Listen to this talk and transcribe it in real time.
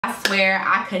I swear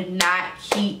I could not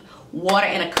keep water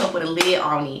in a cup with a lid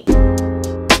on it.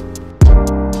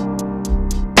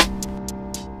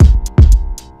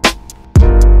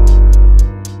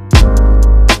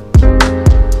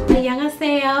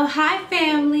 Hi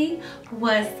family,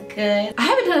 what's good? I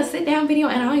haven't done a sit down video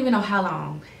and I don't even know how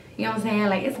long. You know what I'm saying?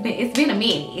 Like it's been a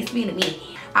minute.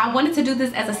 I wanted to do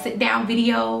this as a sit down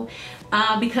video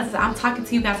because I'm talking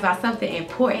to you guys about something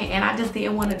important and I just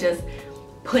didn't want to just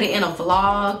put it in a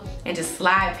vlog and just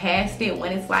slide past it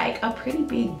when it's like a pretty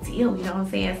big deal, you know what I'm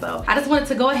saying? So I just wanted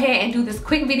to go ahead and do this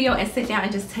quick video and sit down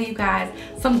and just tell you guys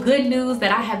some good news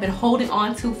that I have been holding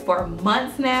on to for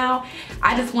months now.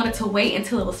 I just wanted to wait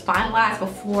until it was finalized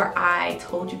before I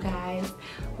told you guys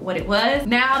what it was.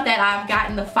 Now that I've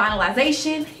gotten the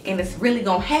finalization and it's really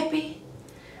gonna happen,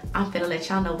 I'm finna let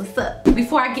y'all know what's up.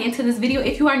 Before I get into this video,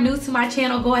 if you are new to my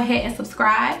channel, go ahead and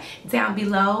subscribe down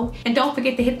below. And don't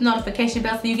forget to hit the notification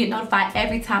bell so you get notified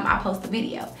every time I post a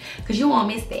video. Because you won't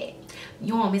miss that.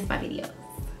 You won't miss my videos.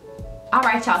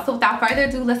 Alright y'all, so without further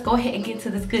ado, let's go ahead and get into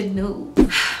this good news.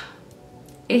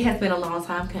 It has been a long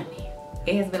time coming.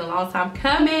 It has been a long time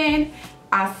coming.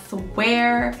 I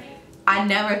swear, I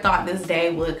never thought this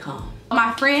day would come.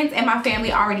 My friends and my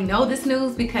family already know this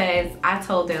news because I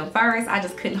told them first. I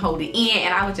just couldn't hold it in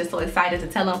and I was just so excited to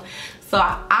tell them. So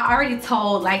I already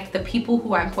told like the people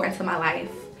who are important to my life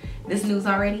this news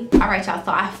already. All right y'all,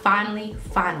 so I finally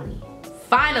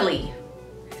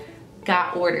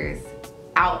got orders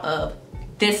out of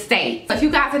this state. So if you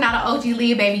guys are not an OG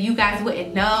Leah baby, you guys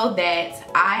wouldn't know that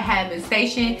I have been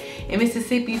stationed in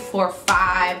Mississippi for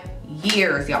 5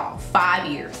 years, y'all. 5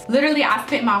 years. Literally, I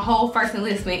spent my whole first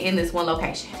enlistment in this one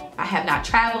location. I have not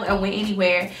traveled and went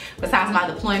anywhere besides my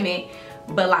deployment,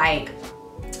 but like,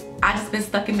 I just been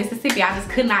stuck in Mississippi. I just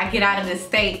could not get out of this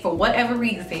state for whatever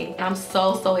reason. And I'm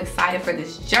so excited for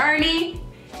this journey.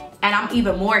 And I'm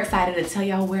even more excited to tell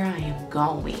y'all where I am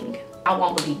going. I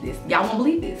won't believe this. Y'all won't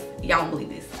believe this. Y'all won't believe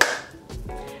this.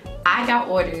 I got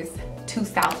orders to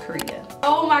South Korea.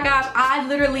 Oh my gosh, I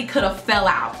literally could have fell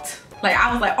out. Like,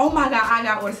 I was like, oh my God, I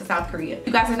got orders to South Korea. If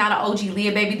you guys are not an OG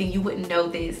Leah baby, then you wouldn't know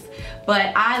this.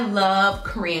 But I love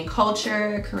Korean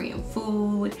culture, Korean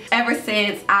food. Ever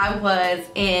since I was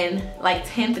in like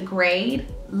 10th grade,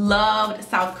 loved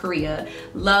South Korea.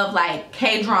 Loved like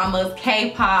K-dramas,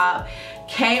 K-pop,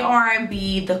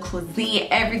 K-R&B, the cuisine,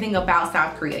 everything about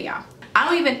South Korea, y'all. I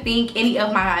don't even think any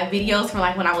of my videos from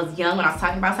like when I was young, when I was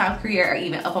talking about South Korea, are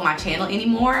even up on my channel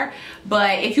anymore.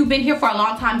 But if you've been here for a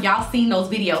long time, y'all seen those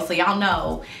videos, so y'all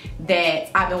know that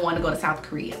I've been wanting to go to South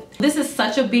Korea. This is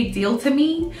such a big deal to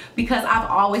me because I've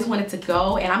always wanted to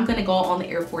go and I'm gonna go on the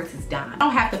Air Force's dime. I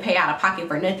don't have to pay out of pocket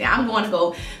for nothing. I'm going to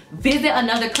go visit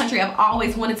another country I've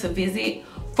always wanted to visit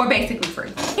for basically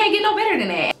free. Can't get no better than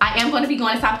that. I am going to be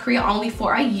going to South Korea only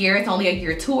for a year. It's only a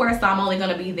year tour, so I'm only going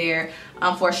to be there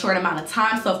for a short amount of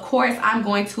time. So of course, I'm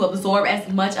going to absorb as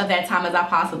much of that time as I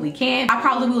possibly can. I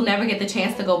probably will never get the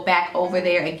chance to go back over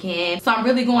there again. So I'm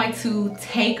really going to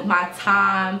take my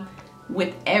time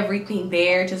with everything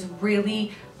there. Just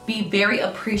really be very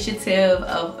appreciative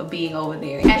of being over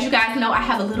there. As you guys know, I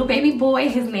have a little baby boy.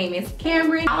 His name is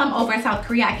Cameron. While I'm over in South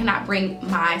Korea, I cannot bring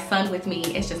my son with me.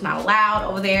 It's just not allowed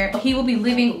over there. He will be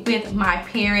living with my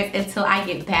parents until I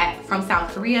get back from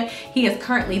South Korea. He is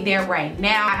currently there right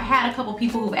now. I had a couple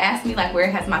people who've asked me like, where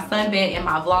has my son been in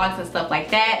my vlogs and stuff like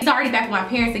that. He's already back with my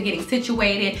parents and getting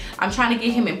situated. I'm trying to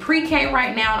get him in pre-K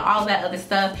right now and all that other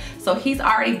stuff. So he's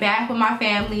already back with my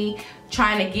family,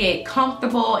 trying to get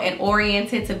comfortable and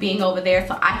oriented to being over there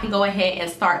so I can go ahead and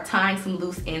start tying some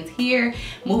loose ends here,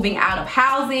 moving out of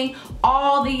housing,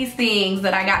 all these things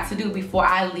that I got to do before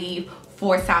I leave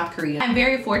for South Korea. I'm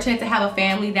very fortunate to have a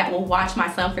family that will watch my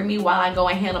son for me while I go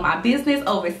and handle my business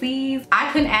overseas.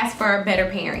 I couldn't ask for better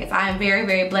parents. I am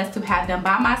very blessed to have them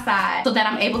by my side so that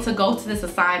I'm able to go to this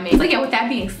assignment. So yeah, with that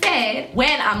being said,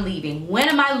 when I'm leaving, when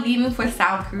am I leaving for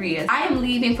South Korea? I am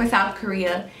leaving for South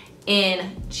Korea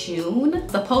in June.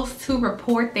 Supposed to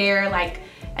report there like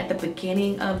at the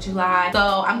beginning of July.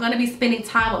 So I'm gonna be spending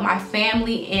time with my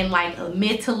family in like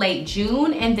mid to late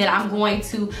June, and then I'm going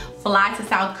to fly to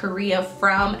South Korea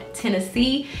from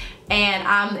Tennessee. And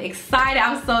I'm excited.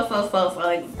 I'm so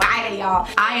excited, y'all.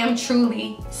 I am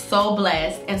truly so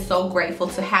blessed and so grateful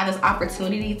to have this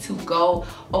opportunity to go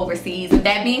overseas. With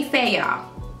that being said, y'all,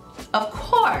 of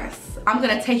course, I'm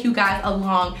gonna take you guys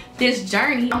along this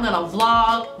journey. I'm gonna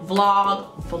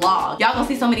vlog. Y'all gonna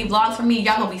see so many vlogs from me.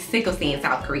 Y'all gonna be sick of seeing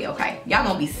South Korea, okay? Y'all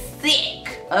gonna be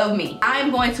sick of me.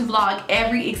 I'm going to vlog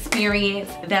every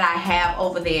experience that I have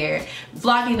over there,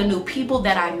 vlogging the new people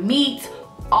that I meet,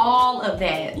 all of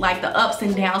that, like the ups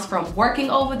and downs from working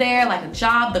over there, like a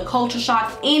job, the culture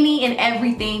shock, any and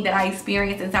everything that I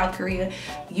experienced in South Korea,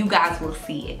 you guys will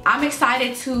see it. I'm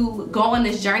excited to go on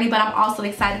this journey, but I'm also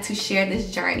excited to share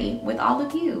this journey with all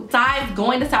of you. Besides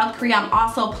going to South Korea, I'm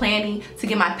also planning to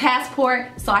get my passport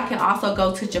so I can also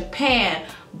go to Japan,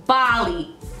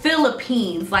 Bali,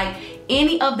 Philippines, like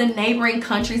any of the neighboring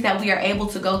countries that we are able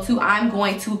to go to. I'm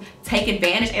going to take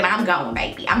advantage, and I'm going,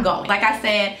 baby. I'm going. Like I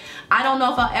said, I don't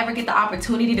know if I'll ever get the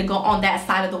opportunity to go on that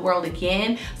side of the world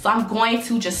again. So I'm going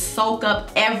to just soak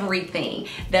up everything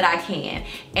that I can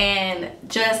and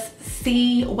just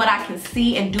see what I can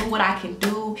see and do what I can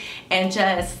do and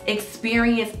just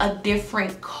experience a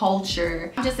different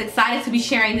culture. I'm just excited to be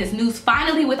sharing this news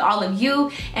finally with all of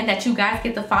you, and that you guys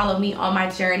get to follow me on my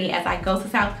journey as I go to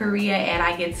South Korea and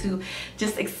I get to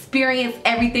just experience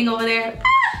everything over there.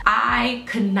 I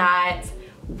could not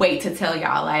wait to tell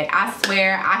y'all. Like, I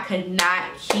swear I could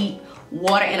not keep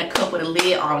water in a cup with a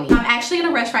lid on it. I'm actually in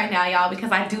a rush right now, y'all,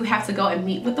 because I do have to go and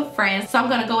meet with a friend. So I'm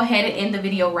gonna go ahead and end the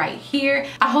video right here.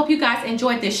 I hope you guys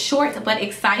enjoyed this short but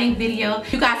exciting video.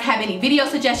 If you guys have any video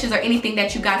suggestions or anything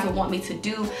that you guys would want me to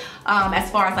do as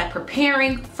far as like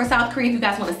preparing for South Korea, if you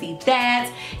guys want to see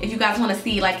that, if you guys want to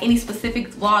see like any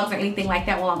specific vlogs or anything like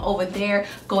that while I'm over there,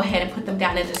 go ahead and put them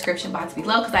down in the description box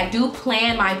below, because I do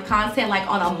plan my content like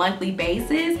on a monthly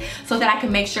basis so that I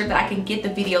can make sure that I can get the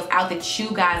videos out that you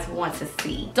guys want to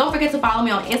see. Don't forget to follow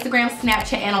me on Instagram,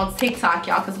 Snapchat, and on TikTok,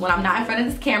 y'all, because when I'm not in front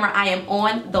of this camera, I am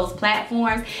on those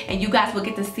platforms, and you guys will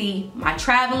get to see my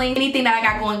traveling, anything that I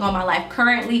got going on in my life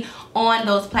currently on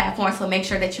those platforms. So make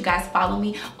sure that you guys follow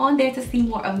me on there to see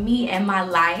more of me and my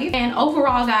life. And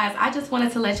overall, guys, I just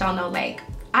wanted to let y'all know, like,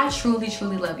 I truly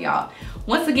love y'all.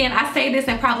 Once again, I say this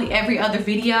in probably every other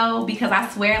video because I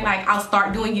swear, like, I'll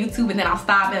start doing YouTube and then I'll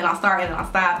stop, and then I'll start and then I'll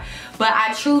stop. But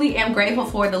I truly am grateful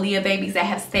for the Liyahbabies that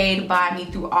have stayed by me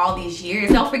through all these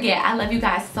years. Don't forget, I love you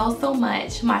guys so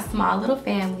much, my small little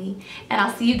family, and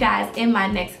I'll see you guys in my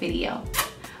next video.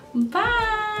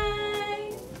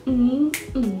 Bye.